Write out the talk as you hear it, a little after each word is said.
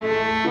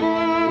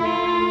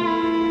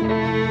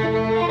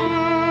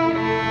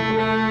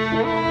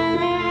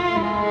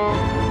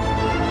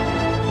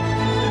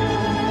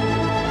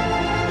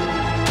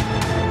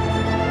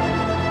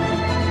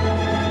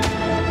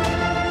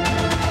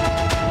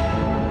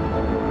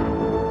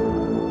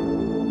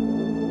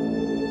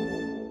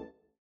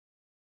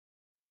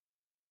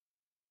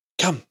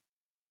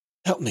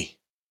Help me.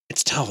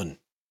 It's Talvin.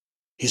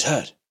 He's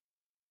hurt.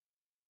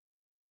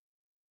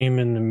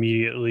 Eamon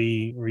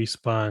immediately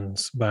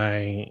responds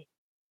by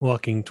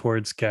walking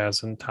towards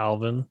Gaz and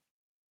Talvin.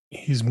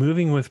 He's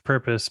moving with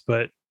purpose,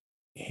 but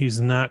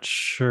he's not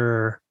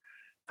sure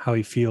how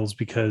he feels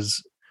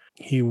because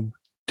he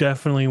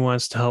definitely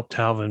wants to help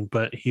Talvin,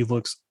 but he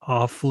looks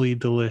awfully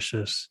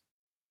delicious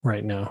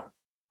right now.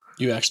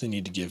 You actually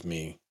need to give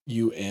me,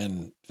 you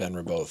and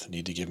Venra both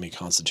need to give me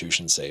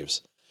constitution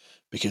saves.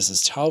 Because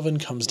as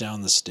Talvin comes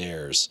down the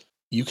stairs,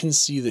 you can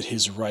see that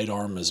his right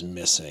arm is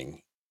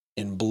missing,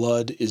 and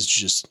blood is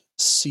just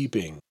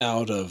seeping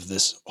out of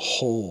this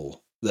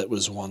hole that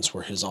was once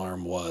where his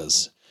arm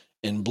was,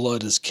 and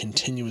blood is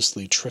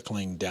continuously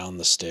trickling down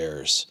the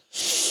stairs.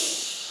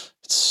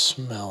 It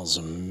smells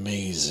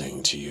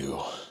amazing to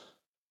you.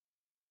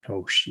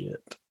 Oh,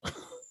 shit.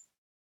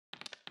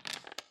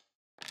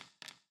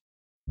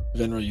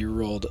 Venra, you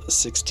rolled a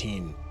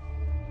 16.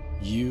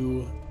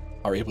 You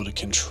are able to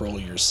control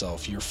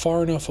yourself. You're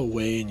far enough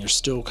away and you're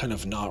still kind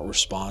of not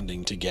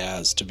responding to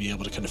Gaz to be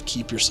able to kind of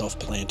keep yourself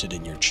planted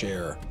in your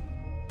chair.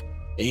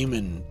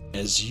 Eamon,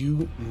 as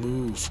you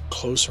move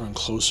closer and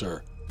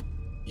closer,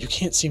 you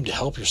can't seem to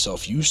help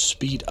yourself. You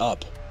speed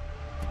up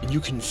and you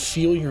can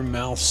feel your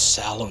mouth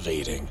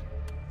salivating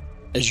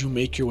as you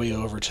make your way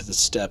over to the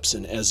steps.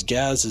 And as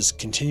Gaz is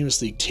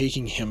continuously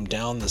taking him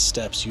down the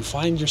steps, you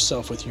find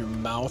yourself with your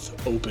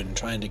mouth open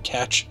trying to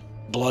catch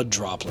blood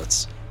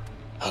droplets.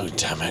 Oh,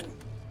 damn it.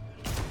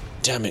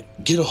 Damn it.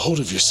 Get a hold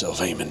of yourself,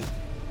 Eamon.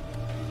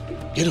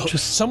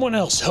 Someone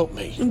else help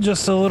me.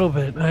 Just a little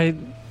bit.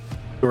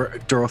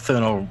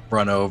 Dorothin will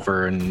run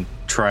over and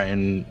try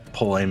and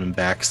pull Eamon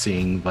back,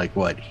 seeing like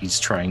what he's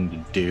trying to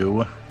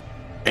do.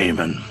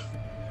 Eamon,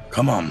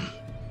 come on.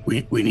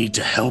 We need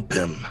to help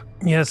him.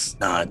 Yes.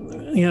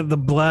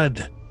 The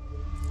blood.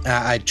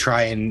 I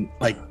try and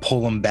like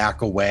pull him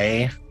back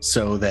away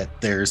so that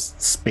there's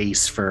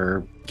space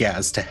for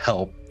Gaz to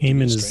help.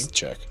 Eamon is strength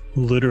check.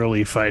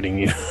 Literally fighting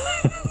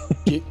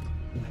you.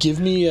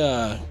 Give me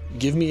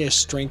a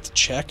strength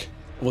check.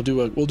 We'll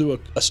do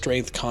a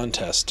strength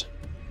contest.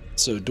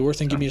 So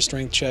Dorothin, give me a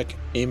strength check.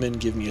 Eamon,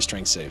 give me a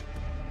strength save.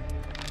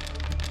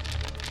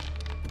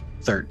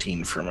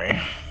 13 for me.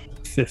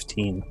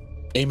 15.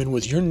 Eamon,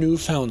 with your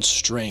newfound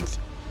strength,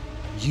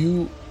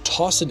 you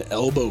toss an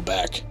elbow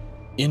back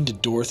into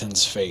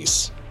Dorothin's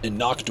face and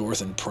knock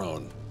Dorothin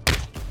prone.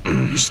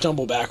 You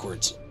stumble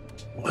backwards.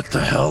 What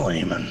the hell,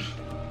 Eamon?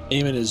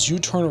 Eamon, as you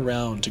turn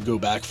around to go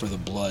back for the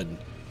blood,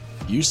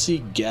 you see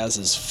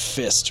Gaz's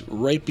fist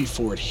right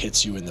before it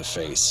hits you in the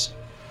face.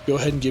 Go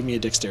ahead and give me a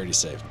dexterity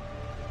save.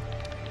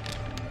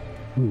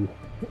 Ooh,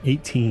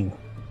 18.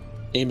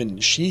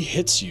 Eamon, she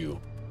hits you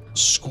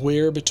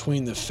square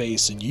between the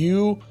face, and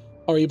you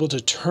are able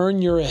to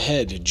turn your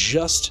head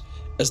just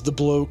as the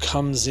blow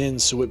comes in,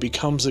 so it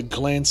becomes a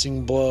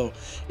glancing blow.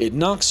 It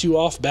knocks you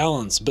off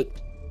balance, but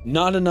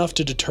not enough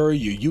to deter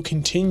you. You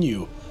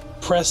continue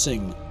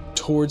pressing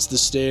towards the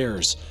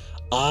stairs,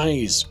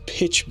 eyes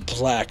pitch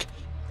black.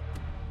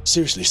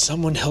 Seriously,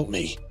 someone help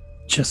me.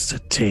 Just a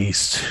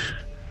taste.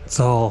 That's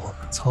all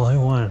I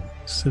want.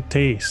 Just a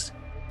taste.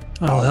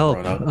 I'll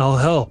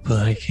help, but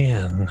I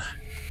can.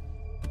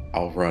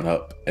 I'll run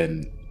up,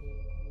 and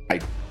I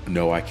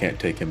know I can't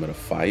take him in a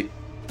fight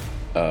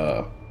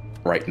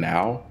right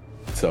now,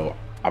 so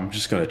I'm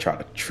just gonna try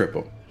to trip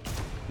him,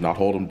 not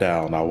hold him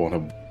down. I want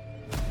him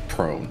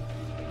prone.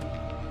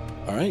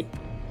 All right.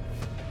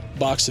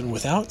 Boxen,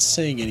 without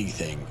saying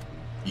anything,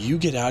 you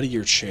get out of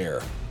your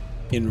chair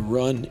and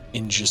run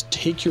and just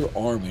take your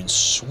arm and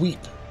sweep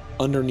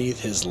underneath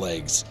his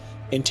legs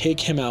and take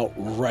him out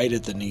right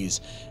at the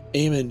knees.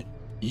 Eamon,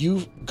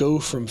 you go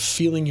from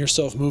feeling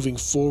yourself moving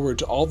forward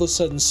to all of a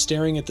sudden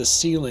staring at the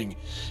ceiling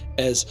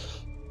as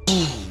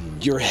boom,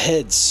 your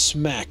head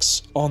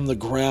smacks on the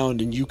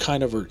ground and you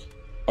kind of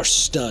are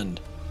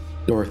stunned.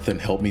 Dorothin,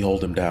 help me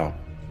hold him down.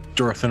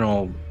 Dorothin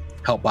will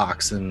help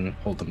Boxen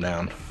hold him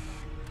down.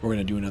 We're going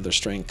to do another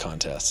strength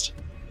contest.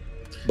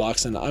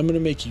 Boxen, I'm going to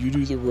make you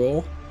do the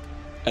roll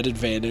at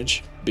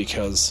advantage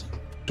because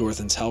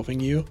Dorothin's helping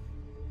you.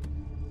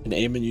 And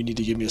Eamon, you need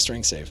to give me a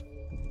strength save.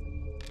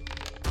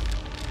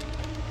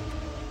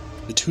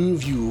 The two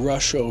of you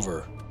rush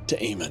over to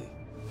Eamon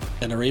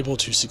and are able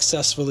to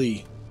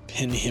successfully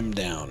pin him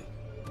down.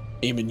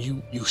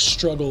 Eamon, you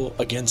struggle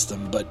against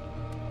them, but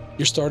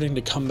you're starting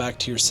to come back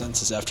to your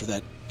senses after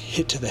that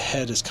hit to the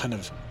head has kind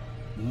of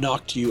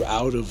knocked you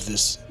out of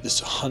this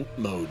hunt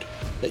mode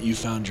that you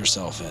found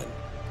yourself in.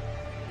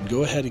 And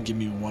go ahead and give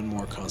me one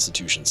more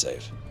constitution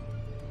save.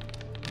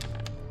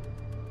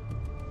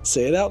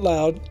 Say it out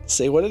loud.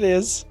 Say what it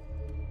is.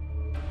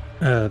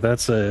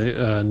 That's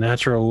a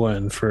natural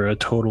one for a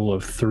total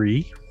of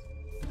 3.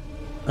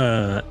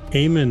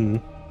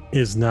 Eamon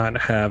is not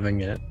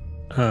having it.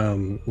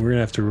 We're gonna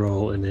have to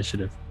roll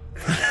initiative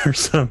or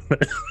something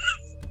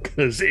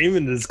because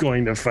Eamon is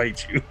going to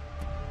fight you.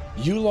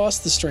 You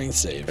lost the strength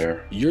save.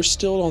 Fair. You're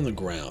still on the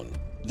ground.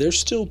 They're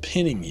still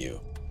pinning you.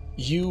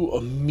 You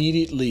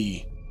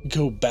immediately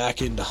go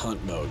back into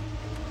hunt mode.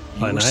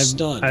 fine. You're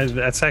stunned.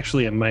 That's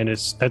actually a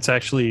minus. That's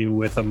actually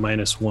with a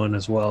 -1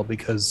 as well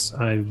because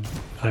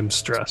I'm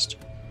stressed.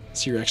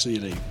 So you're actually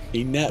at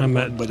a net I'm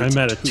one, at but I'm it's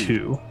at a a 2.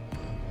 2.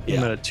 Yeah.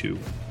 I'm at a 2.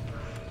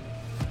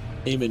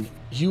 Eamon,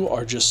 you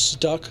are just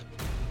stuck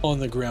on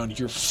the ground.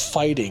 You're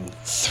fighting,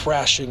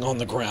 thrashing on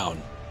the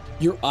ground.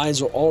 Your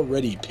eyes are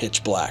already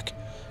pitch black.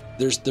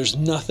 There's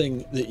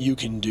nothing that you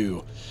can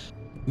do.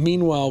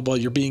 Meanwhile, while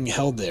you're being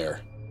held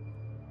there,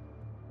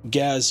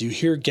 Gaz, you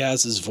hear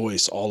Gaz's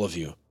voice, all of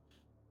you.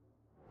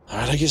 All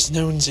right, I guess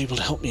no one's able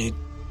to help me.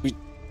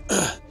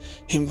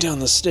 Him down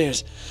the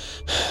stairs.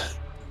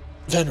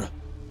 Venra,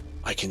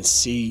 I can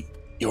see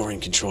you're in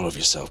control of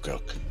yourself,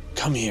 girl.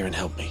 Come here and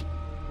help me.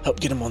 Help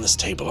get him on this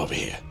table over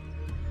here.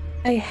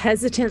 I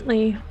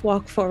hesitantly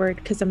walk forward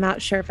because I'm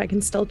not sure if I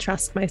can still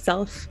trust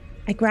myself.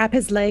 I grab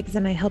his legs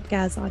and I help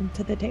Gaz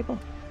onto the table.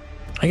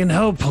 I can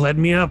help. Let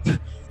me up.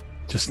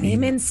 Just need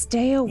Eamon,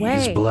 stay his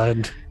away.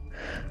 blood.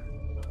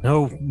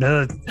 No,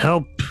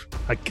 help.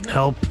 I can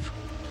help.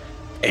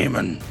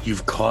 Eamon,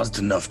 you've caused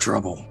enough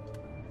trouble.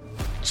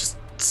 Just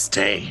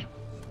stay.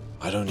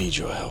 I don't need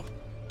your help.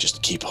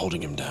 Just keep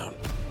holding him down.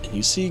 And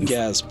you see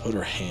Gaz put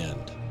her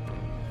hand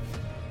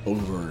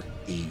over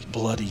the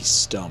bloody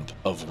stump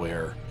of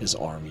where his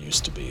arm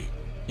used to be.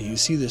 And you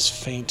see this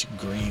faint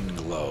green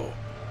glow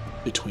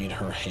between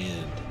her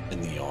hand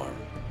and the arm.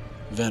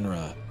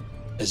 Venra,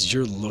 as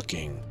you're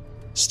looking,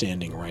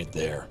 standing right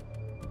there,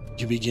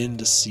 you begin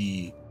to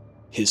see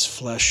his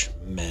flesh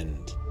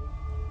mend.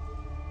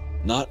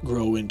 Not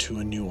grow into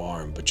a new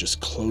arm, but just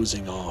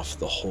closing off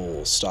the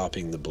hole,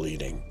 stopping the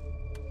bleeding.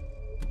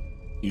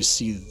 You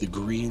see the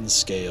green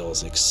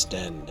scales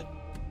extend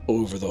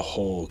over the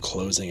hole,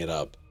 closing it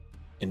up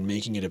and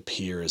making it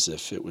appear as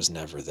if it was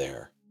never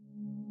there.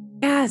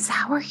 Gaz,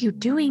 how are you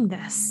doing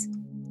this?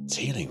 It's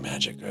healing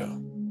magic,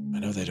 girl. I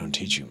know they don't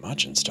teach you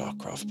much in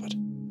StarCraft, but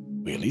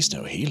we at least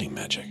know healing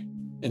magic.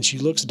 And she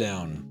looks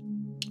down.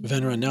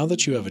 Venra, now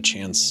that you have a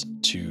chance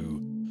to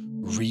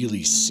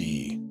really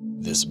see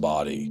this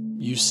body,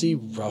 you see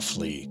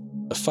roughly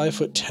a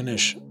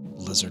 5'10"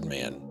 lizard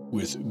man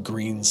with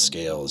green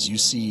scales. You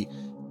see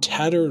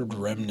tattered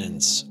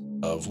remnants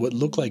of what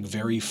look like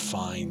very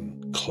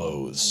fine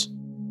clothes.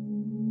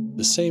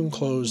 The same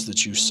clothes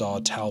that you saw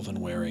Talvin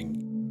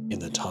wearing in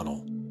the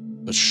tunnel,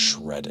 but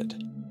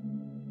shredded.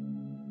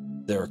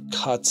 There are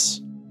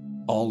cuts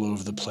all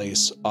over the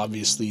place.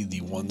 Obviously,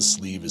 the one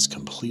sleeve is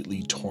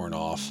completely torn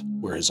off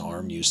where his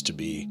arm used to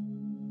be.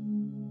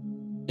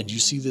 And you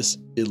see this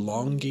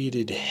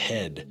elongated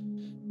head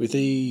with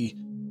a,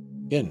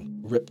 again,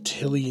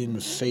 reptilian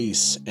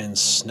face and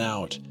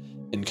snout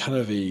and kind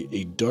of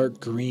a dark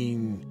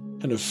green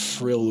kind of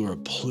frill or a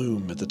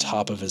plume at the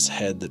top of his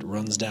head that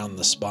runs down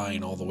the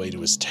spine all the way to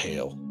his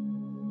tail.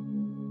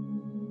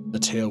 A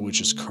tail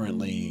which is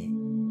currently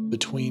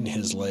between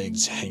his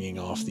legs hanging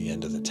off the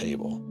end of the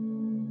table.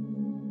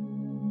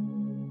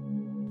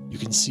 You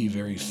can see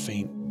very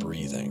faint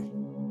breathing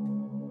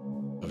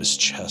of his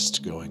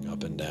chest going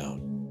up and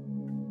down.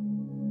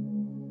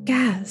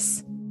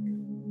 Gaz,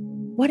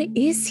 what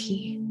is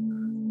he?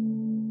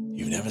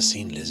 You've never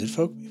seen lizard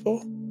folk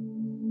before?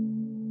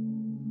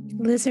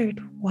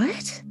 Lizard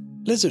what?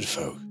 Lizard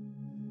folk.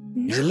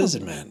 He's a No,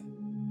 lizard man.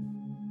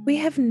 we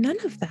have none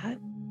of that.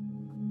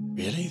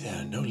 Really?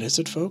 There are no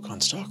lizard folk on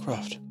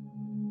StarCraft?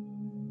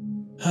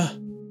 Huh.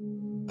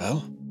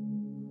 Well,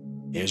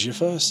 here's your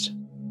first.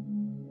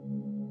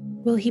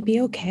 Will he be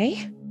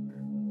okay?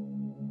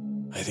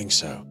 I think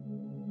so.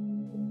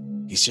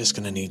 He's just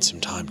gonna need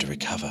some time to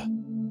recover.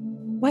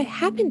 What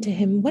happened to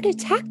him? What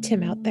attacked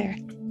him out there?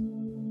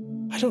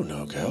 I don't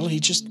know, girl. He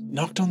just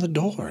knocked on the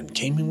door and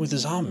came in with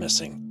his arm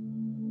missing.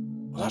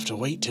 We'll have to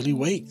wait till he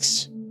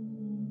wakes.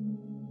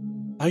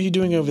 How are you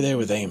doing over there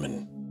with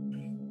Eamon?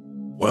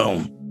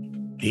 Well,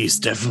 he's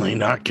definitely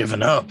not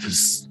giving up.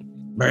 Is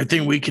there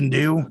anything we can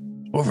do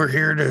over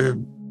here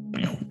to,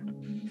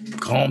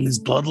 calm his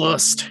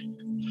bloodlust?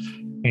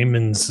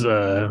 Eamon's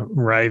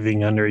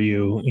writhing under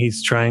you.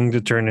 He's trying to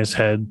turn his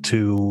head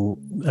to,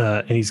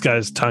 and he's got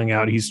his tongue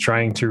out. He's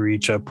trying to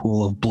reach a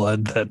pool of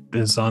blood that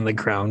is on the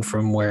ground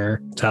from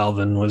where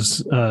Talvin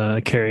was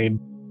carried.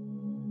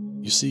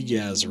 You see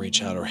Gaz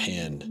reach out her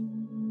hand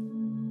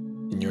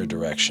in your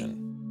direction.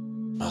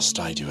 Must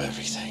I do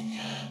everything?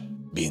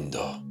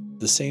 Bindo.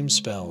 The same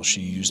spell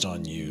she used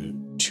on you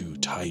to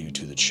tie you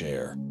to the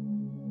chair.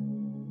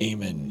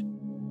 Eamon,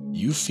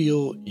 you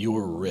feel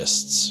your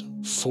wrists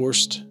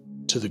forced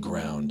to the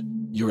ground,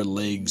 your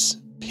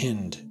legs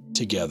pinned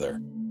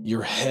together,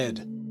 your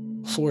head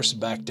forced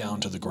back down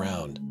to the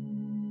ground,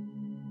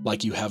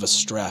 like you have a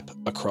strap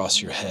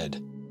across your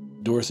head.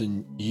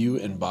 Dorthin, you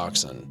and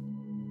Boxon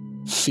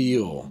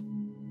feel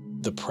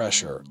the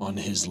pressure on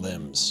his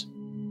limbs.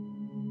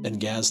 And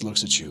Gaz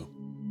looks at you.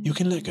 You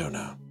can let go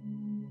now.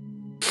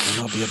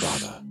 Will not be a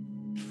bother.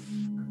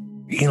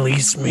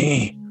 Release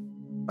me.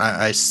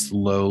 I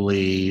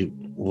slowly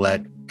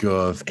let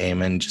go of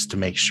Eamon just to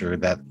make sure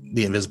that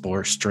the invisible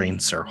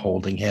restraints are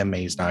holding him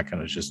and he's not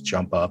going to just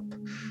jump up.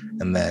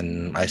 And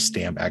then I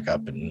stand back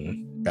up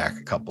and back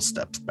a couple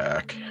steps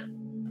back.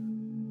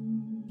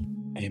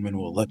 Eamon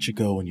will let you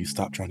go when you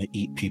stop trying to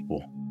eat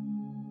people.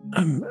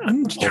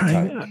 I'm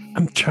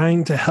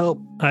trying to help.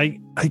 I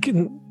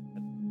can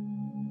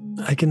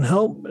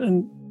help,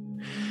 and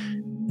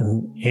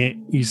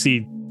you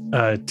see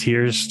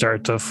tears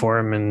start to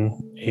form in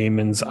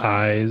Eamon's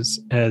eyes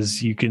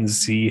as you can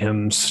see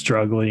him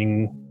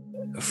struggling,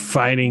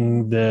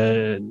 fighting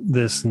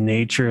this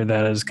nature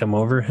that has come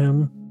over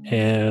him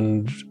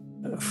and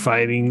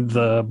fighting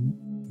the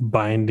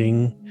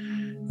binding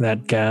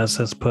that Gaz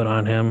has put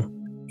on him.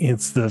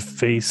 It's the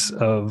face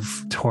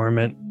of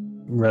torment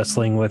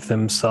wrestling with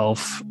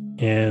himself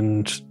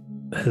and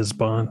his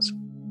bonds.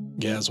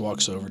 Gaz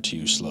walks over to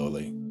you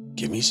slowly.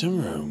 Give me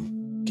some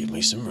room. Give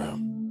me some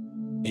room.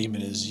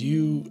 Eamon, as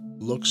you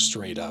look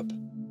straight up,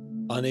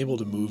 unable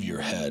to move your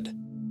head,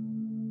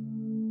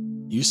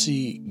 you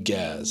see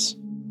Gaz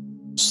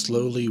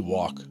slowly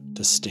walk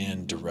to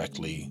stand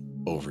directly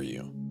over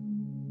you.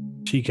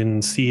 She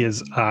can see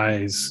his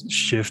eyes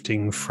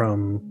shifting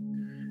from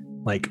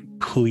like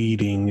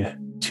pleading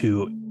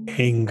to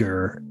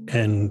anger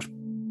and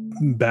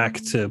back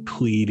to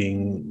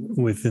pleading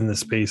within the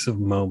space of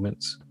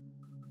moments.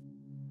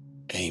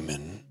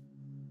 Eamon,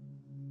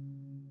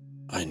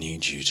 I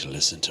need you to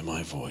listen to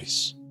my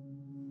voice.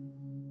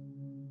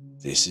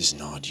 This is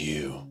not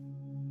you.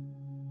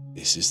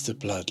 This is the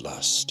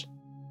bloodlust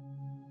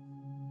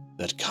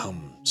that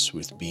comes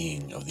with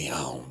being of the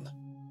Aln.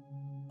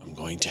 I'm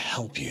going to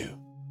help you.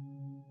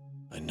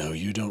 I know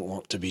you don't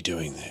want to be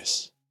doing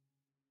this.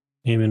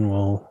 Eamon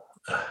will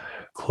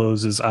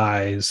close his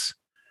eyes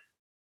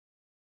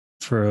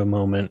for a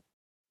moment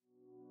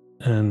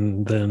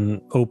and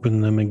then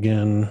open them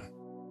again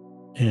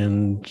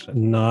and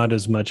nod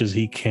as much as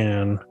he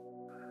can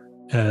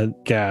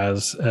at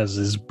Gaz as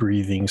his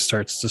breathing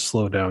starts to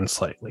slow down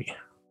slightly.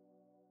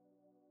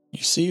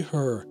 You see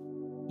her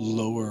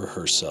lower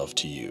herself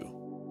to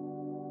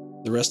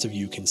you. The rest of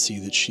you can see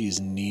that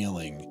she's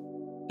kneeling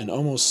and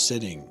almost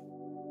sitting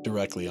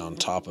directly on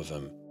top of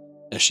him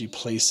as she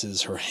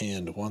places her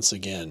hand once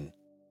again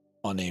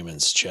on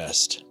Eamon's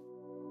chest.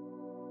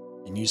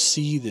 And you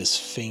see this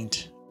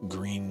faint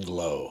green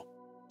glow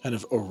kind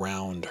of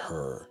around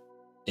her.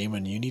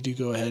 Eamon, you need to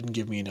go ahead and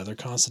give me another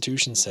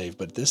Constitution save,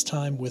 but this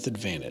time with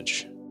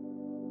advantage.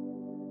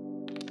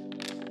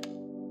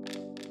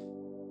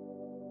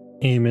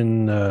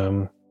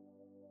 Eamon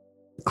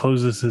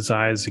closes his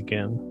eyes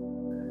again,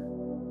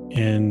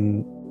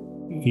 and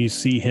you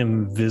see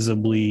him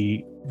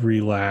visibly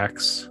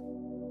relax,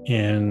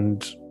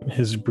 and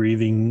his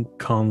breathing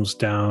calms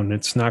down.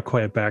 It's not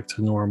quite back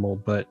to normal,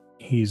 but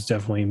he's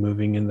definitely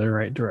moving in the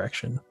right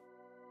direction.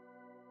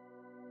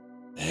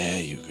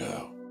 There you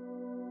go.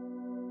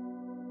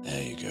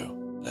 There you go.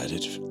 Let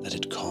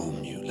it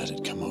calm you. Let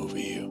it come over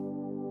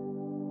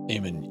you.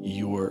 Eamon,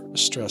 your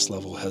stress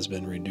level has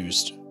been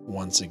reduced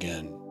once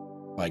again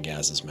by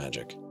Gaz's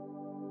magic.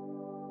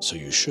 So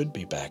you should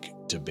be back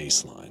to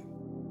baseline.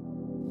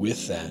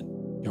 With that,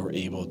 you're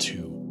able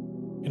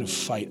to kind of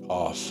fight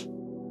off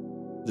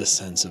the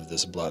sense of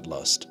this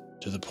bloodlust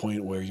to the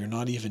point where you're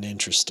not even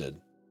interested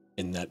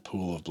in that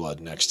pool of blood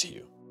next to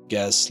you.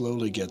 Gaz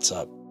slowly gets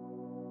up,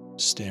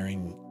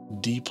 staring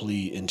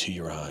deeply into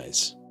your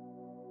eyes.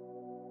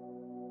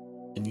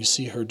 And you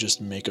see her just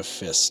make a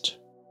fist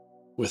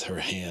with her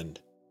hand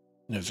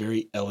in a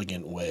very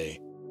elegant way,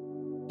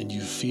 and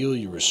you feel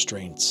your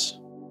restraints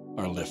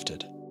are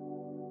lifted.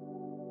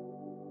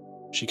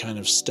 She kind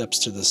of steps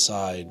to the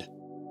side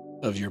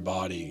of your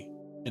body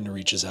and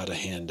reaches out a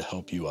hand to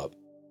help you up.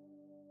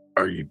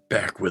 Are you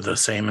back with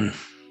us, Eamon?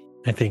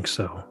 I think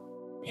so.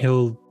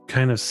 He'll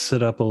kind of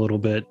sit up a little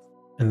bit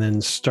and then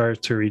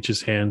start to reach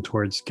his hand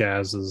towards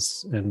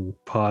Gaz's and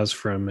pause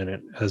for a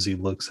minute as he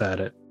looks at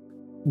it.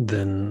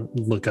 Then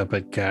look up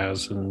at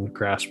Gaz and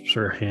grasps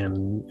her hand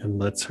and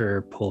lets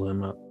her pull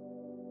him up.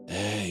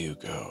 There you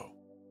go.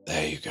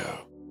 There you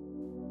go.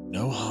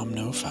 No harm,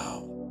 no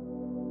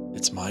foul.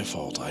 It's my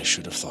fault. I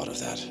should have thought of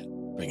that,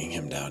 bringing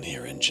him down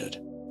here injured.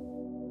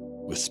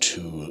 With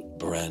two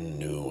brand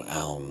new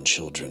Aln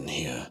children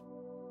here.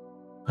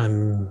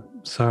 I'm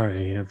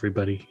sorry,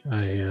 everybody.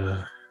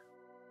 I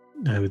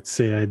would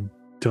say I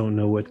don't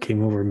know what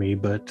came over me,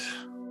 but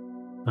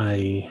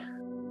I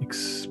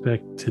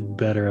expected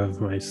better of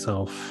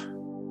myself.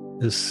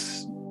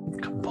 This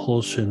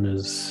compulsion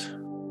is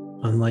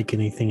unlike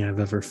anything I've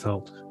ever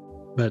felt.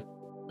 But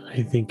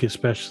I think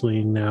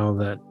especially now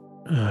that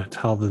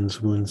Talvin's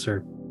wounds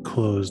are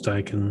closed,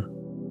 I can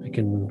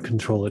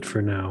control it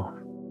for now.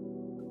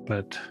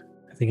 But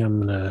I think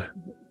I'm gonna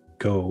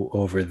go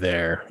over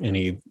there. And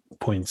he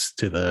points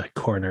to the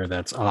corner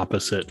that's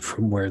opposite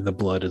from where the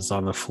blood is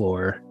on the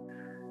floor,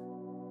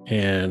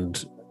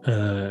 and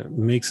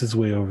makes his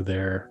way over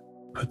there,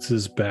 puts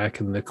his back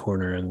in the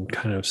corner, and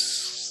kind of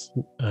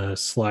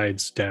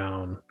slides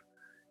down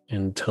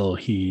until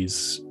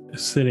he's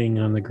sitting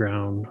on the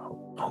ground,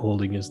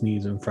 holding his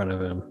knees in front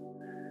of him.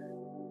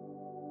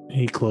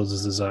 He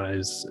closes his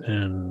eyes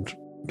and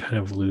kind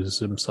of loses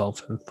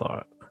himself in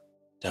thought.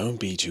 Don't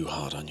be too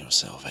hard on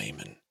yourself,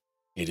 Eamon.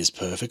 It is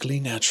perfectly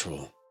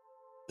natural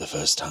the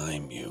first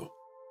time you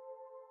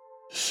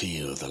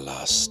feel the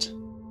lust.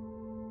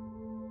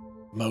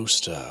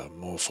 Most are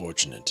more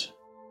fortunate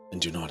and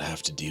do not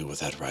have to deal with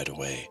that right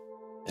away,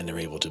 and are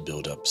able to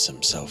build up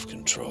some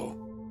self-control.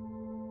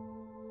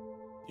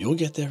 You'll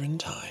get there in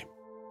time.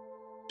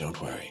 Don't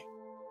worry.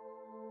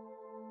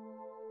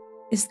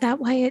 Is that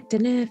why it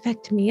didn't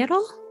affect me at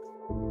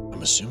all?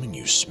 I'm assuming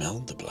you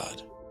smelled the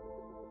blood.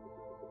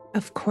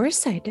 Of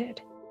course I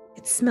did.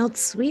 It smelled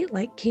sweet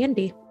like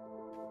candy.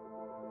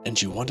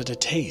 And you wanted a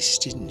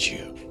taste, didn't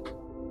you?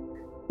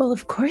 Well,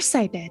 of course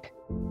I did.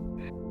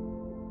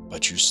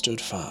 But you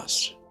stood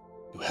fast.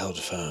 You held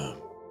firm.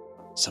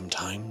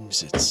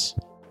 Sometimes it's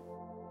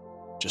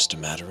just a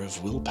matter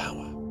of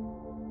willpower.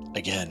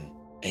 Again,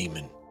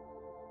 Eamon,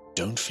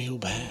 don't feel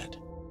bad.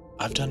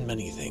 I've done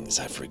many things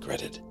I've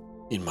regretted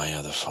in my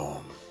other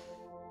form.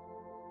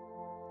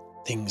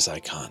 Things I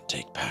can't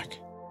take back.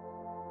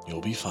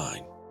 You'll be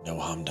fine. No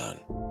harm done.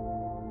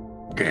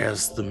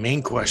 Gaz, the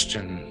main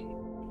question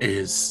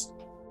is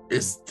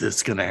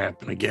this gonna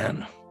happen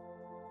again?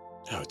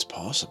 Oh, it's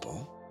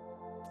possible.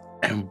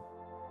 And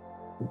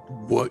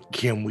what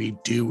can we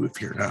do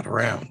if you're not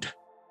around?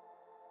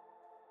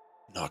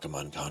 Knock him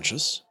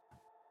unconscious.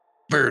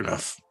 Fair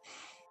enough.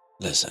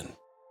 Listen,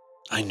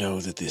 I know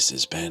that this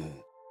has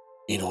been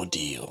an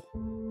ordeal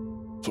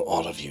for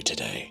all of you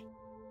today.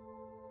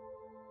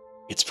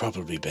 It's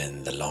probably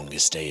been the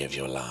longest day of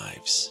your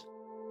lives.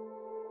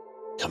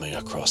 Coming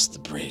across the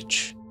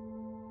bridge,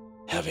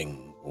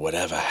 having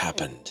whatever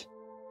happened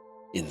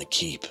in the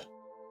keep,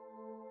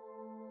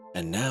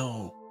 and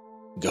now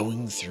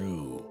going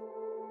through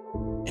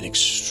an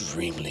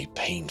extremely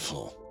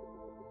painful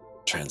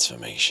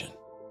transformation.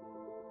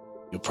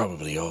 You're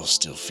probably all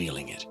still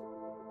feeling it,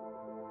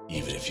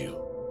 even if you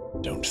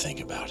don't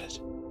think about it.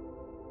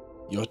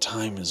 Your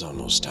time is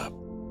almost up,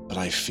 but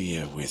I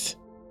fear with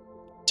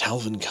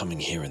Talvin coming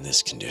here in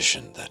this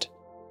condition that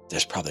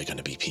there's probably going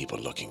to be people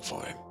looking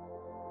for him.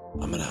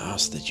 I'm going to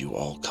ask that you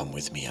all come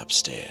with me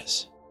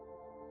upstairs.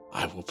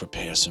 I will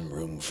prepare some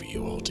room for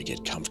you all to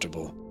get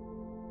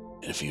comfortable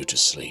and for you to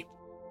sleep.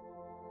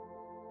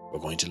 We're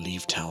going to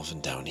leave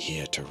Talvin down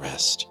here to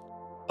rest,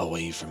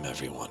 away from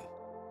everyone.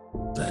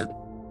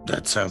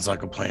 That sounds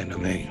like a plan to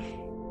me.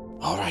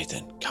 All right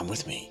then, come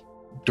with me.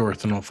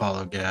 Dorothin will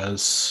follow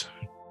Gaz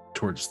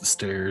towards the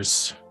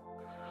stairs.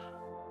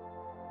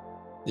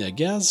 Yeah,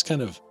 Gaz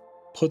kind of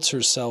puts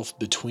herself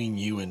between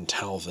you and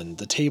Talvin,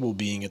 the table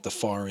being at the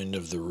far end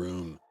of the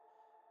room.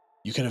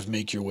 You kind of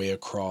make your way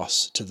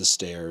across to the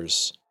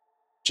stairs.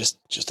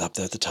 Just up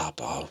there at the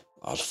top.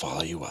 I'll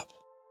follow you up.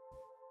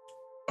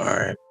 All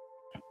right.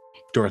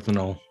 Dorothin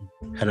will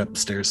head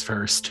upstairs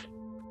first.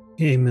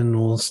 Eamon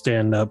will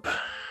stand up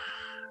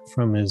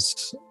from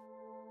his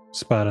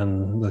spot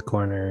on the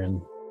corner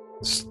and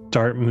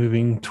start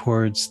moving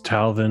towards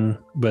Talvin,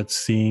 but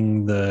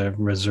seeing the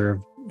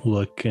reserved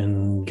look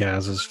in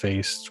Gaz's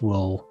face,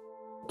 will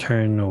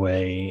turn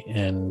away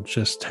and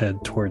just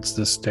head towards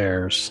the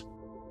stairs.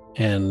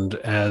 And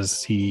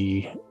as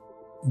he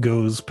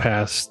goes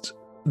past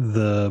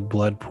the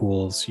blood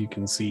pools, you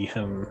can see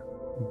him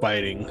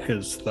biting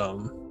his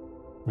thumb,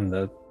 and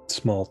the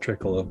small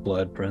trickle of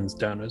blood runs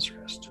down his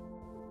wrist.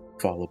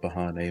 Follow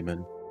behind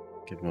Eamon,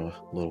 give him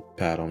a little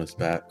pat on his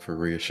back for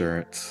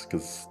reassurance,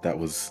 because that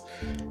was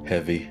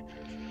heavy.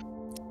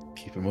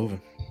 Keep it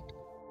moving.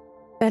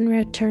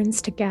 Benra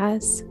turns to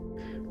Gaz.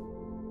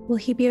 Will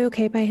he be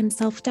okay by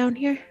himself down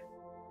here?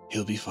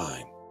 He'll be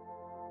fine.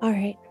 All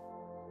right.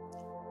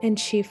 And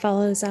she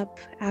follows up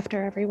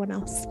after everyone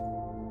else.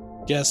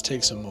 Gaz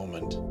takes a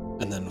moment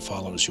and then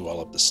follows you all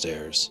up the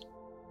stairs.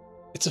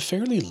 It's a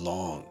fairly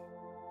long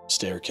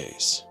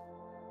staircase,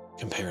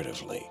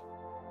 comparatively.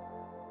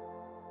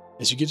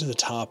 As you get to the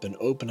top and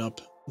open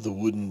up the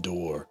wooden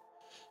door,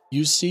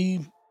 you see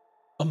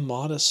a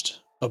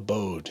modest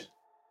abode.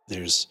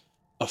 There's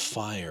a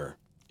fire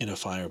in a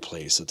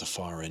fireplace at the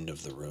far end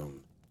of the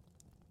room.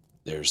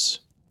 There's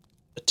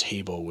a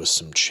table with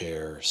some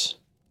chairs,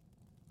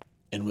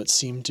 and what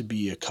seem to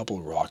be a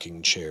couple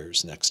rocking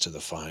chairs next to the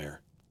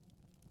fire.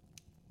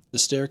 The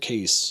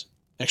staircase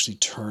actually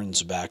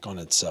turns back on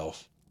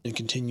itself and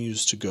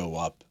continues to go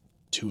up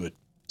to a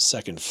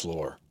second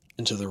floor.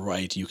 And to the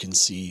right, you can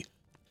see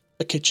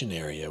a kitchen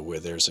area where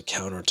there's a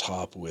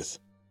countertop with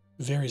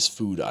various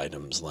food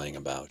items laying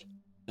about.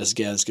 As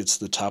Gaz gets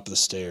to the top of the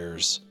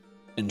stairs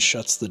and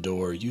shuts the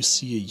door, you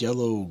see a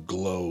yellow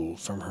glow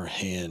from her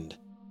hand.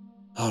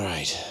 All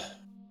right,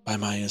 by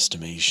my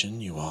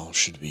estimation, you all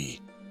should be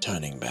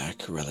turning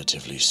back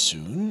relatively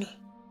soon.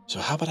 So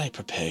how about I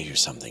prepare you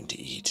something to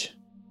eat?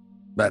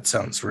 That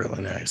sounds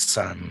really nice.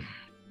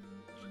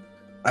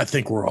 I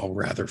think we're all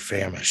rather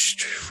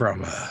famished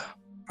from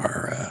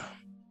our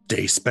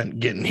day spent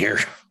getting here.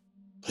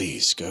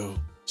 Please go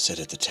sit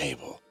at the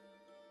table.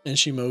 And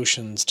she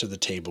motions to the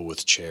table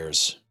with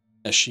chairs.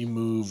 As she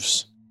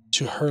moves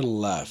to her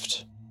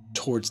left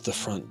towards the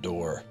front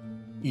door,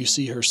 you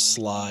see her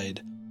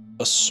slide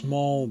a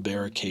small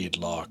barricade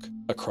lock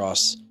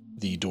across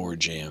the door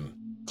jamb,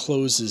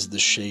 closes the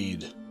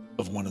shade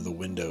of one of the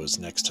windows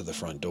next to the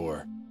front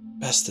door.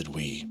 Best that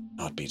we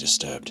not be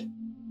disturbed.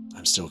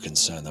 I'm still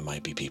concerned there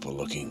might be people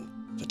looking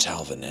for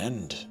Talvin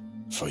and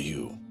for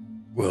you.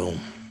 Well,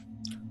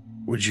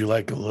 would you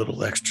like a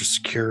little extra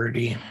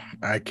security?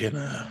 I can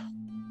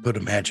put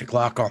a magic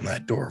lock on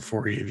that door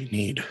for you if you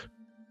need.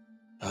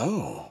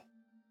 Oh,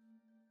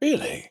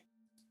 really?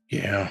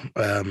 Yeah,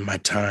 my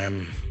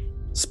time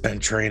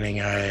spent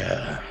training,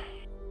 I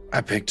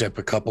picked up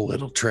a couple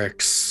little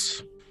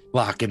tricks,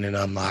 locking and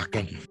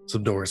unlocking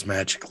some doors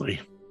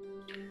magically.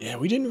 Yeah,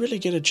 we didn't really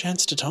get a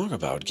chance to talk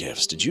about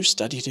gifts. Did you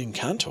study it in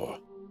Cantor?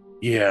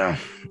 Yeah,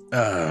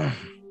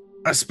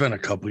 I spent a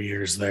couple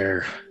years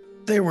there.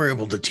 They were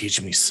able to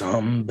teach me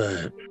some,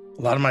 but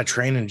a lot of my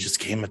training just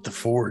came at the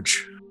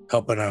forge,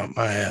 helping out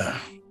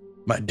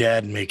my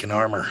dad making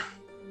armor.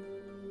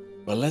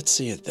 Well, let's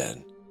see it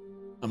then.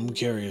 I'm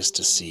curious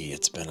to see.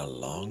 It's been a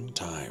long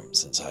time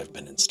since I've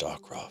been in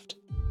StarCraft.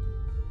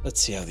 Let's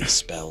see how these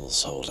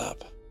spells hold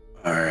up.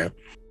 All right.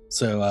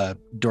 So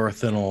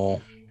Dorothin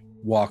will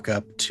walk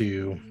up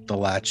to the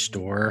latch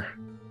door,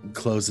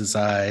 close his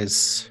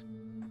eyes,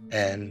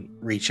 and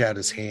reach out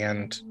his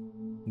hand,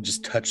 and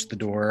just touch the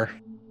door,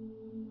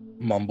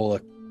 mumble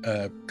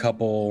a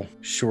couple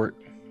short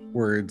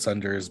words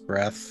under his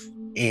breath,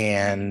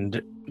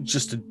 and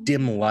just a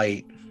dim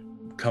light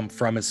come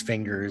from his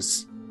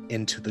fingers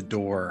into the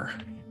door.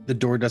 The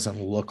door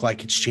doesn't look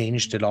like it's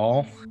changed at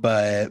all,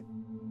 but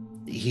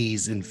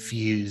he's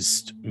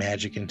infused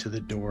magic into the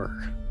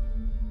door.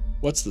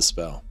 What's the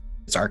spell?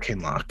 It's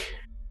Arcane Lock.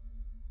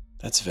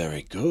 That's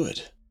very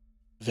good.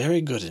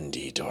 Very good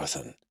indeed,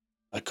 Dorthin.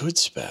 A good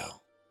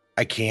spell.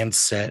 I can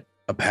set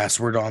a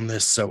password on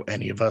this so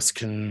any of us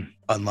can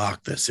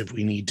unlock this if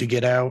we need to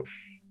get out.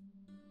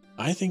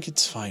 I think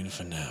it's fine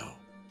for now.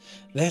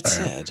 That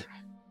said,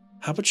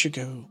 how about you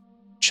go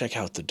check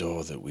out the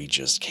door that we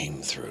just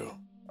came through?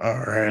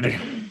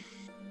 Alrighty.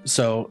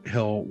 So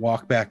he'll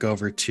walk back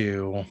over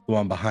to the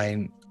one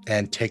behind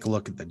and take a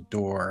look at the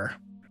door.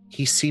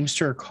 He seems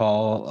to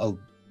recall a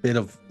bit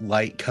of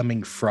light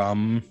coming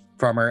from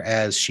her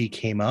as she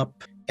came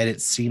up, and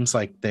it seems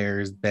like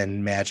there's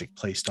been magic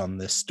placed on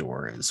this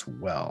door as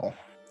well.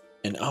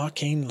 An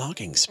arcane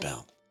locking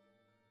spell.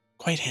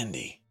 Quite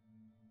handy.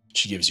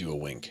 She gives you a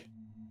wink.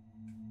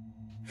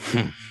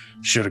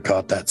 Should have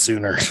caught that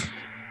sooner.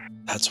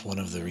 That's one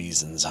of the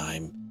reasons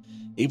I'm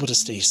able to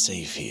stay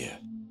safe here.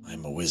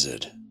 I'm a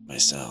wizard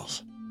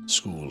myself.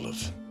 School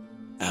of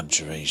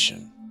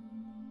Abjuration.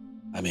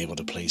 I'm able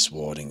to place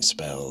warding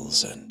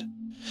spells and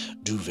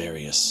do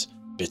various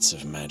bits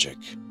of magic.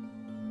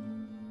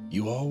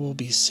 You all will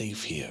be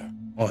safe here.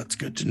 Well, that's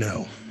good to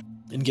know.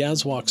 And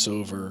Gaz walks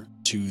over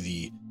to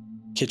the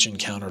kitchen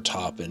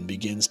countertop and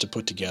begins to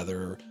put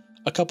together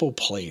a couple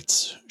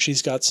plates.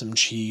 She's got some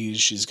cheese,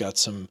 she's got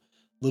some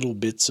little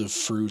bits of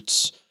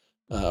fruits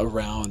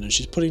around, and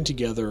she's putting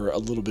together a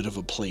little bit of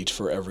a plate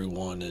for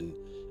everyone,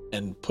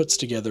 and puts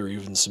together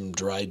even some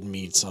dried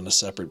meats on a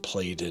separate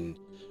plate and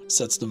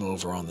sets them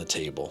over on the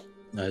table.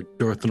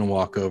 Dorothin will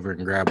walk over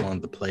and grab one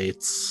of the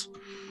plates.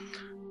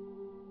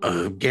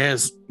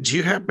 Gaz, do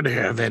you happen to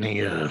have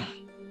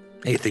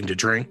anything to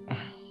drink?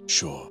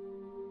 Sure.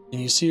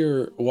 And you see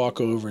her walk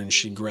over and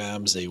she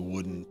grabs a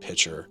wooden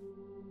pitcher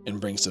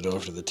and brings it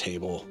over to the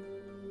table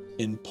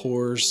and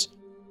pours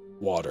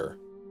water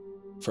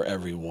for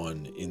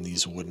everyone in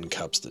these wooden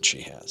cups that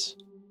she has.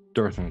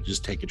 Dorothin will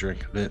just take a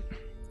drink of it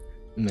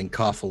and then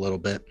cough a little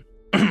bit.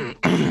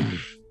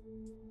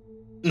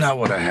 Not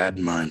what I had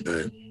in mind,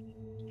 but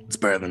it's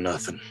better than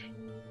nothing.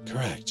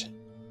 Correct.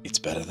 It's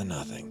better than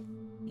nothing.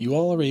 You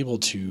all are able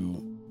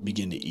to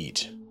begin to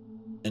eat.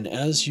 And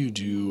as you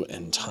do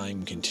and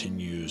time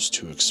continues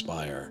to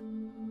expire,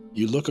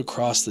 you look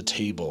across the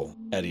table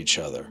at each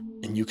other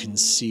and you can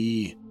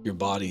see your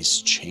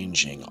bodies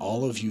changing.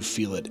 All of you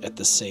feel it at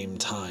the same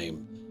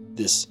time.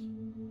 This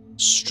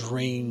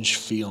strange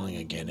feeling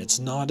again. It's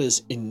not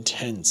as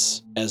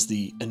intense as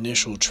the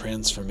initial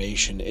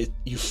transformation.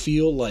 You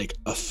feel like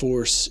a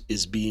force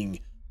is being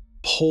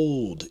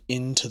pulled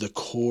into the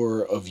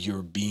core of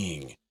your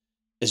being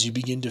as you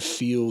begin to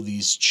feel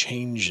these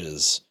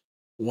changes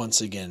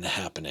once again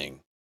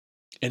happening.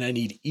 And I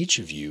need each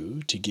of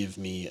you to give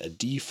me a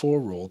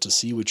D4 roll to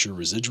see what your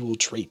residual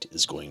trait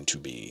is going to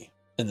be.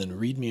 And then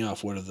read me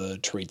off what are the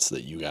traits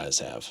that you guys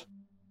have.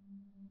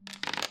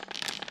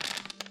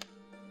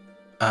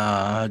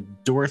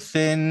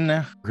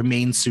 Dorothin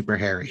remains super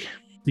hairy.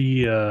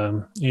 The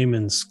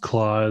Eamon's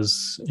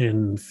claws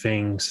and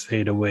fangs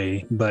fade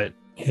away, but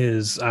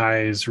his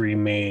eyes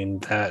remain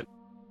that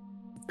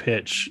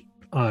pitch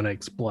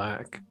onyx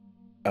black.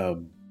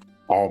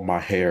 All my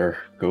hair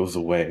goes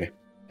away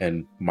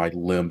and my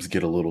limbs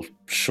get a little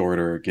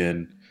shorter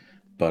again,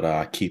 but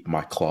I keep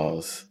my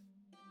claws.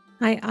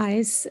 My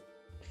eyes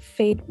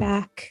fade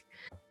back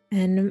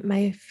and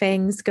my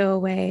fangs go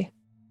away,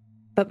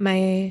 but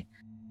my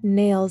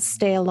nails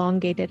stay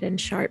elongated and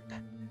sharp.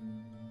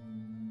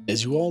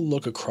 As you all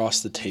look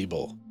across the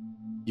table,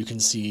 you can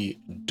see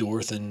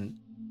Dorothin,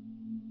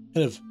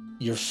 kind of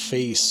your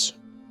face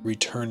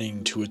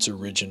returning to its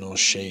original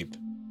shape,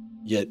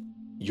 yet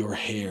your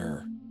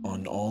hair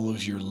on all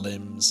of your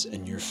limbs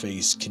and your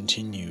face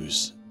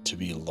continues to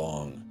be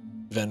long.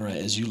 Venra,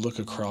 as you look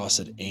across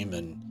at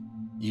Eamon,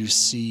 you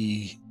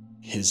see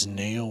his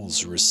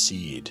nails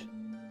recede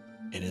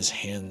and his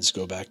hands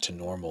go back to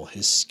normal.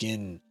 His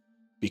skin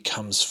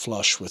becomes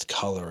flush with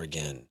color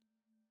again,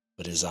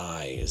 but his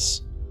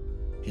eyes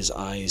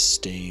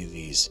stay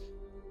these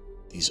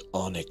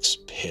onyx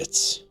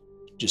pits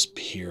just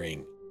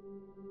peering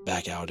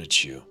back out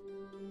at you.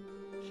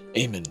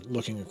 Eamon,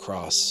 looking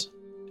across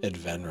at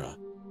Venra,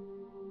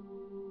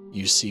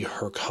 you see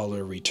her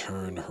color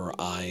return, her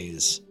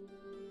eyes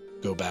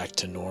go back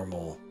to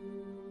normal,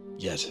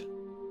 yet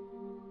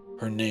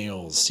her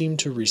nails seem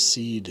to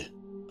recede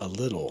a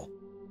little,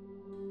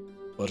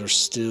 but are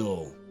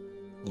still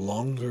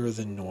longer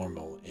than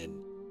normal, and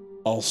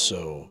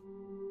also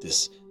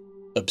this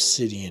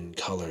obsidian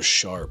color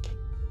sharp,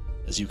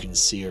 as you can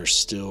see her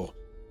still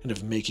kind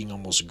of making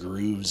almost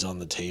grooves on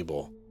the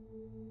table.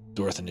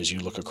 Dorthin, as you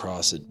look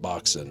across at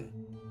Boxen,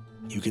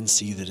 you can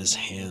see that his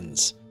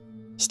hands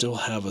still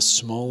have a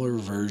smaller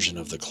version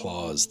of the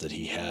claws that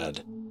he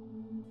had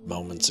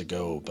moments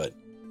ago, but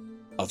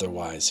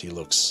otherwise he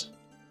looks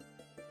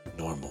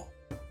normal.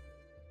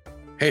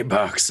 Hey,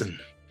 Boxen,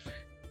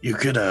 you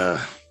could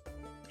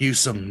use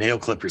some nail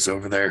clippers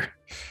over there.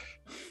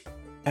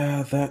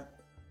 That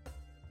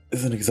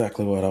isn't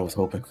exactly what I was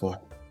hoping for.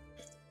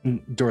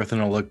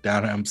 Dorthin will look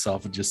down at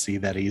himself and just see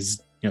that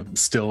he's,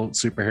 still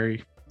super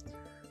hairy.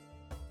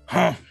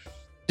 Huh?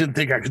 Didn't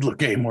think I could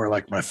look any more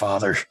like my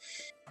father.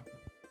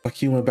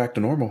 Like you went back to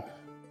normal.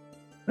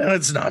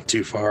 It's not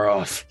too far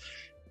off.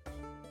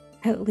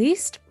 At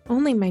least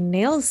only my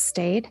nails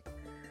stayed.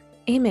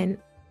 Eamon,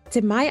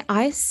 did my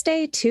eyes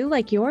stay too,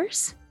 like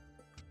yours?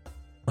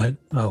 What?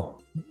 Oh,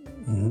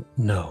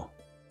 no,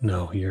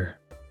 your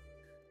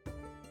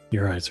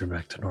eyes are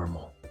back to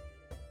normal.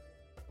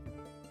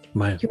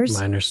 Mine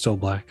are still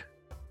black.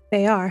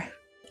 They are.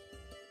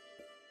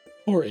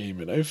 Poor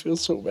Eamon, I feel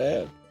so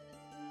bad.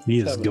 He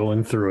is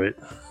going through it.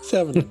 He's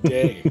having a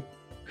day.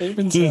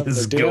 Eamon's He having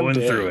is a damn going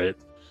day. through it.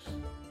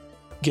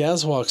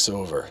 Gaz walks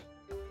over.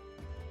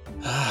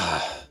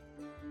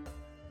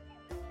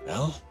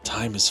 Well,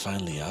 time is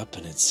finally up,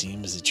 and it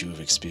seems that you have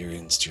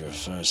experienced your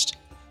first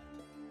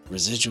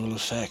residual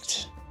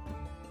effect.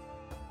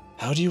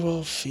 How do you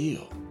all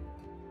feel?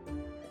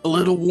 A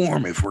little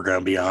warm, if we're gonna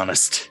be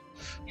honest.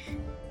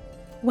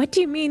 What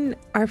do you mean,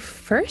 our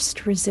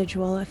first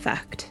residual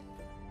effect?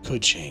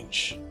 Could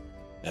change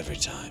every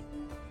time.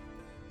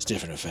 It's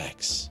different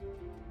effects.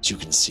 As you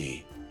can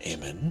see,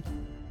 Eamon,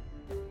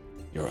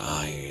 your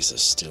eyes are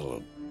still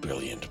a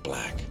brilliant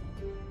black.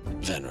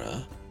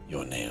 Venra,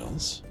 your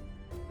nails.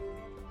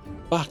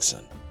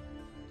 Boxen,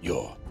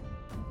 your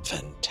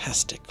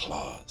fantastic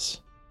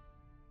claws.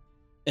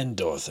 And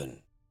Dorthin,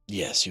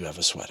 yes, you have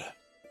a sweater.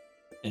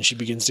 And she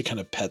begins to kind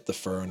of pet the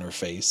fur on her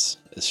face,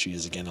 as she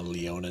is again a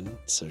Leonin,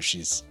 so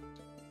she's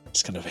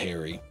just kind of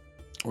hairy,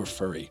 or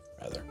furry,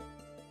 rather.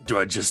 Do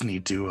I just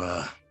need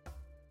to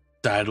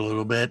dye it a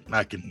little bit?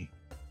 I can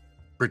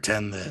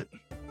pretend that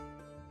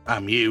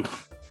I'm you.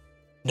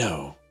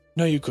 No,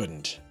 you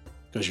couldn't,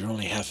 because you're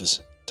only half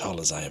as tall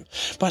as I am.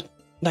 But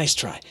nice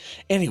try.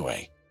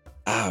 Anyway,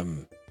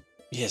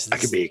 yes, I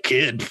could be a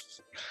kid.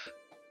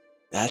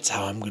 That's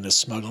how I'm going to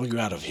smuggle you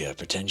out of here.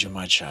 Pretend you're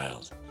my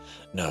child.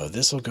 No,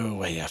 this will go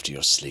away after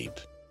your sleep.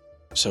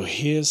 So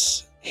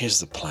here's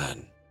the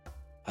plan.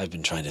 I've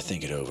been trying to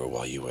think it over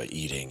while you were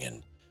eating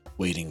and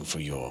waiting for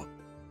your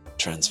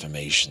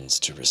transformations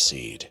to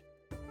recede.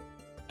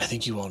 I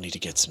think you all need to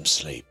get some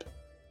sleep.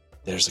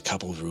 There's a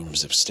couple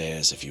rooms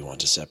upstairs if you want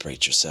to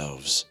separate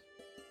yourselves.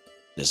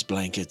 There's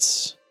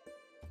blankets.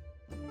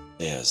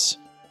 There's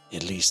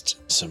at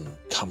least some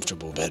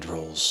comfortable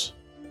bedrolls.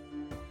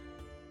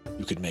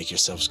 You could make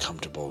yourselves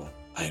comfortable.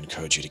 I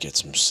encourage you to get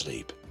some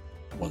sleep.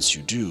 Once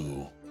you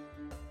do,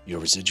 your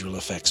residual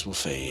effects will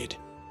fade,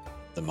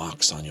 the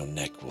marks on your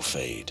neck will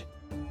fade,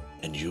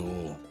 and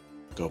you'll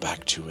go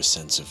back to a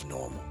sense of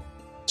normal.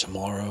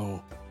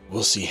 Tomorrow,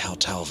 we'll see how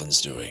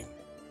Talvin's doing.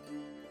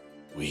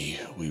 We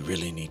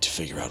really need to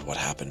figure out what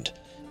happened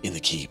in the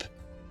keep.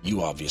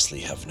 You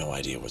obviously have no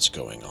idea what's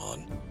going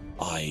on.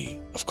 I,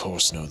 of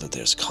course, know that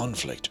there's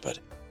conflict, but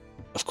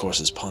of course,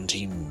 as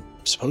Ponteem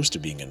supposed to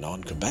being a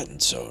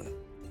non-combatant zone,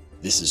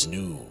 this is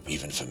new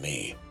even for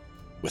me.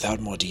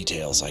 Without more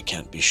details, I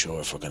can't be sure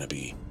if we're going to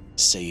be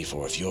safe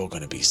or if you're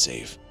going to be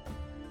safe.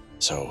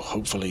 So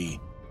hopefully,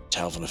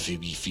 Talvin will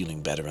be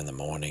feeling better in the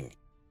morning.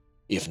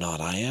 If not,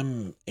 I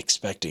am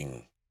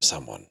expecting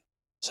someone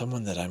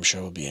that I'm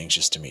sure will be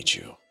anxious to meet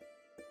you.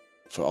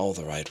 For all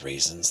the right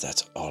reasons,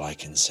 that's all I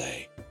can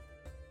say.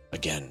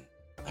 Again,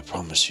 I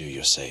promise you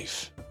you're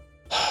safe.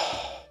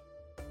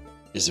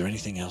 Is there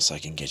anything else I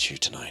can get you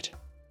tonight?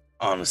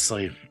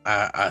 Honestly,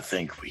 I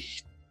think we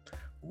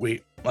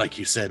like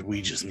you said,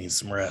 we just need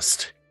some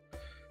rest.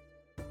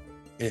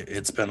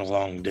 It's been a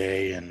long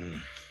day, and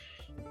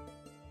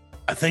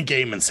I think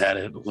Eamon's had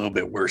it a little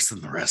bit worse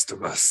than the rest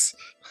of us.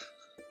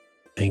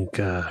 I think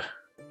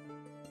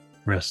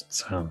rest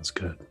sounds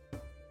good.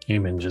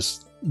 Eamon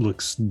just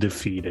looks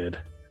defeated.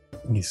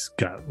 He's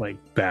got like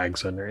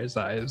bags under his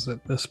eyes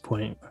at this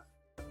point.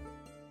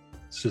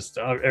 It's just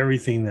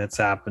everything that's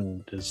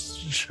happened is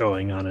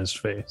showing on his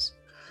face.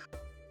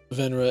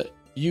 Venra,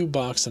 you,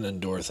 Boxen,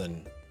 and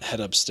Dorthan head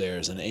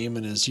upstairs, and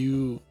Eamon, as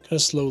you kind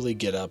of slowly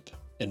get up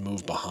and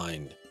move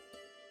behind,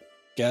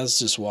 Gaz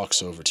just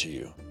walks over to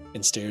you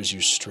and stares you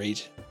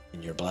straight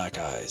in your black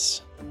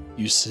eyes.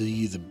 You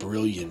see the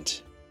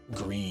brilliant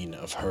green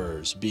of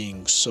hers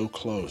being so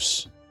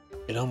close,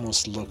 it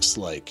almost looks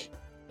like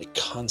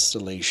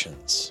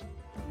constellations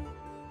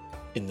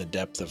in the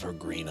depth of her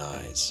green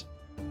eyes.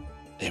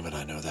 Eamon,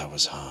 I know that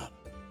was hard.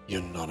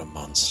 You're not a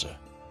monster.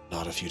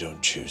 Not if you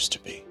don't choose to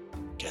be.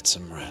 Get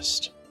some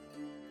rest.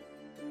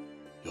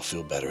 You'll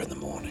feel better in the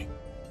morning.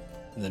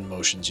 And then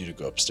motions you to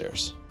go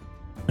upstairs.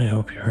 I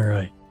hope you're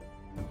right.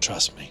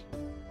 Trust me.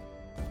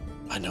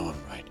 I know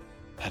I'm right.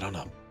 Head on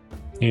up.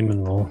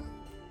 Eamon will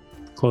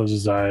close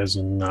his eyes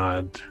and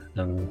nod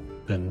and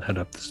then head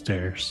up the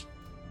stairs.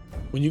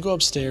 When you go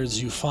upstairs,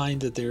 you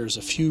find that there's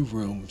a few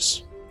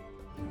rooms.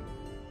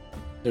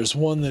 There's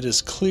one that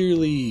is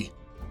clearly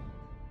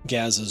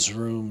Gaz's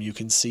room. You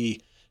can see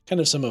kind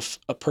of some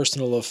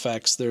personal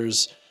effects.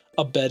 There's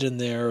a bed in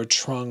there, a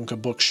trunk, a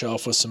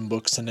bookshelf with some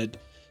books in it.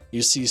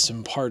 You see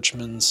some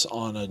parchments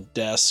on a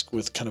desk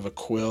with kind of a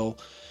quill.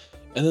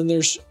 And then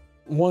there's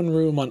one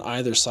room on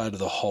either side of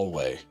the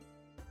hallway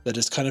that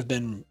has kind of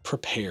been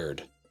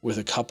prepared with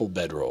a couple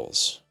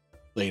bedrolls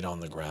laid on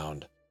the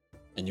ground.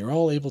 And you're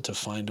all able to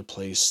find a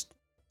place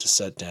to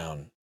sit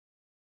down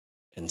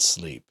and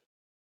sleep.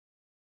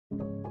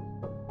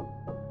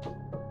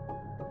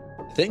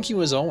 Thank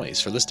you as always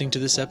for listening to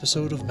this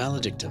episode of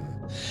Maledictum.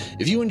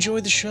 If you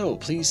enjoyed the show,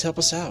 please help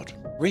us out.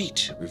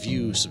 Rate,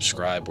 review,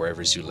 subscribe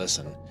wherever you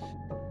listen.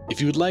 If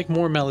you would like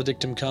more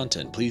Maledictum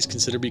content, please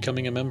consider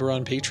becoming a member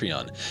on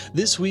Patreon.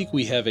 This week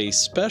we have a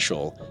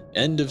special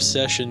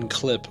end-of-session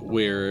clip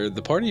where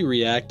the party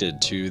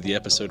reacted to the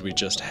episode we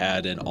just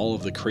had and all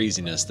of the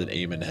craziness that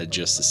Eamon had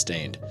just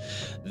sustained.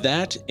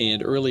 That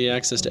and early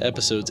access to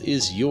episodes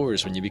is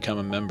yours when you become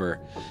a member.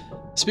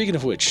 Speaking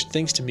of which,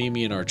 thanks to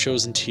Mimi and our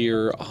chosen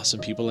tier, awesome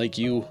people like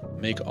you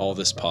make all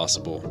this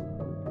possible.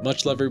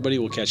 Much love, everybody.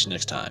 We'll catch you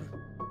next time.